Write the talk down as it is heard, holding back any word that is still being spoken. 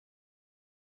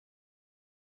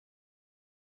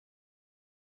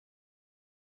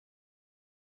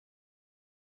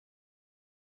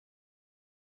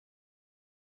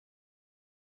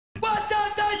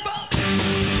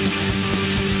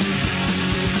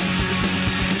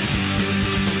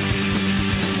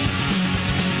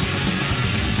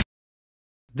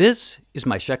This is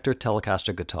my Schecter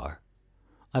Telecaster guitar.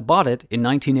 I bought it in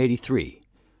 1983,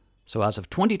 so as of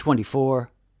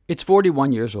 2024, it's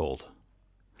 41 years old.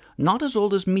 Not as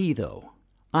old as me, though.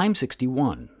 I'm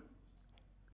 61.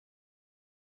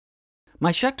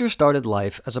 My Schecter started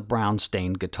life as a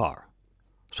brown-stained guitar,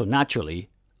 so naturally,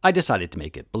 I decided to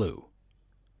make it blue.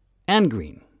 And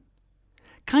green.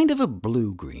 Kind of a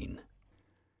blue-green.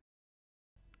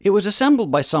 It was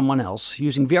assembled by someone else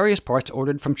using various parts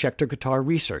ordered from Schecter Guitar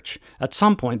Research at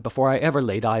some point before I ever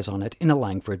laid eyes on it in a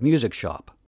Langford music shop.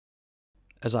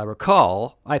 As I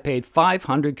recall, I paid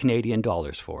 $500 Canadian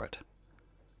for it.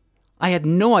 I had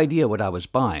no idea what I was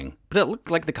buying, but it looked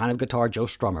like the kind of guitar Joe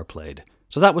Strummer played,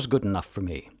 so that was good enough for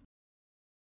me.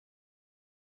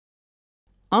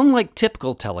 Unlike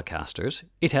typical Telecasters,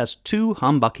 it has two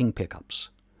humbucking pickups.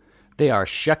 They are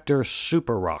Schecter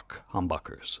Super Rock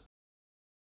humbuckers.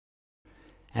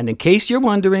 And in case you're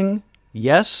wondering,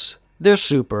 yes, they're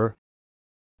super,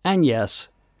 and yes,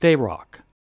 they rock.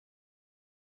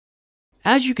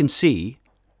 As you can see,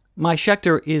 my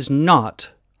Schecter is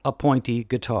not a pointy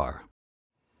guitar.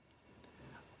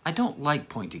 I don't like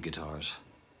pointy guitars.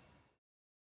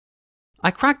 I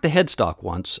cracked the headstock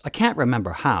once, I can't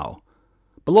remember how,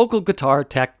 but local guitar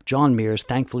tech John Mears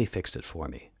thankfully fixed it for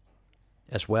me.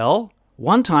 As well,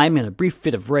 one time in a brief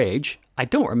fit of rage, I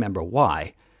don't remember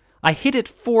why, I hit it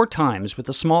 4 times with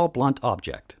a small blunt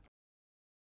object.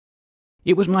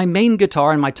 It was my main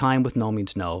guitar in my time with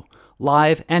Nomeansno,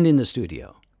 live and in the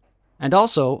studio. And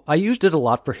also, I used it a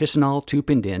lot for Hissanol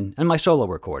 2-pinned-in and my solo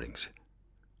recordings.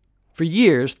 For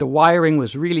years, the wiring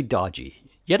was really dodgy,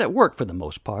 yet it worked for the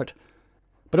most part.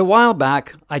 But a while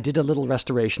back, I did a little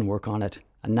restoration work on it,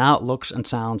 and now it looks and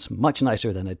sounds much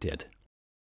nicer than it did.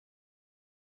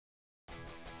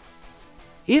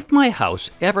 If my house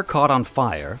ever caught on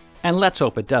fire, and let's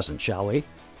hope it doesn't, shall we?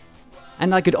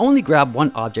 And I could only grab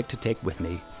one object to take with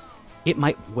me, it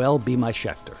might well be my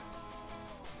Schecter.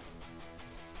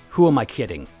 Who am I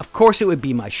kidding? Of course it would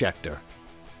be my Schecter.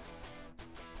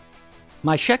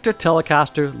 My Schecter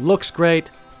Telecaster looks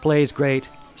great, plays great,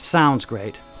 sounds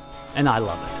great, and I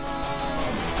love it.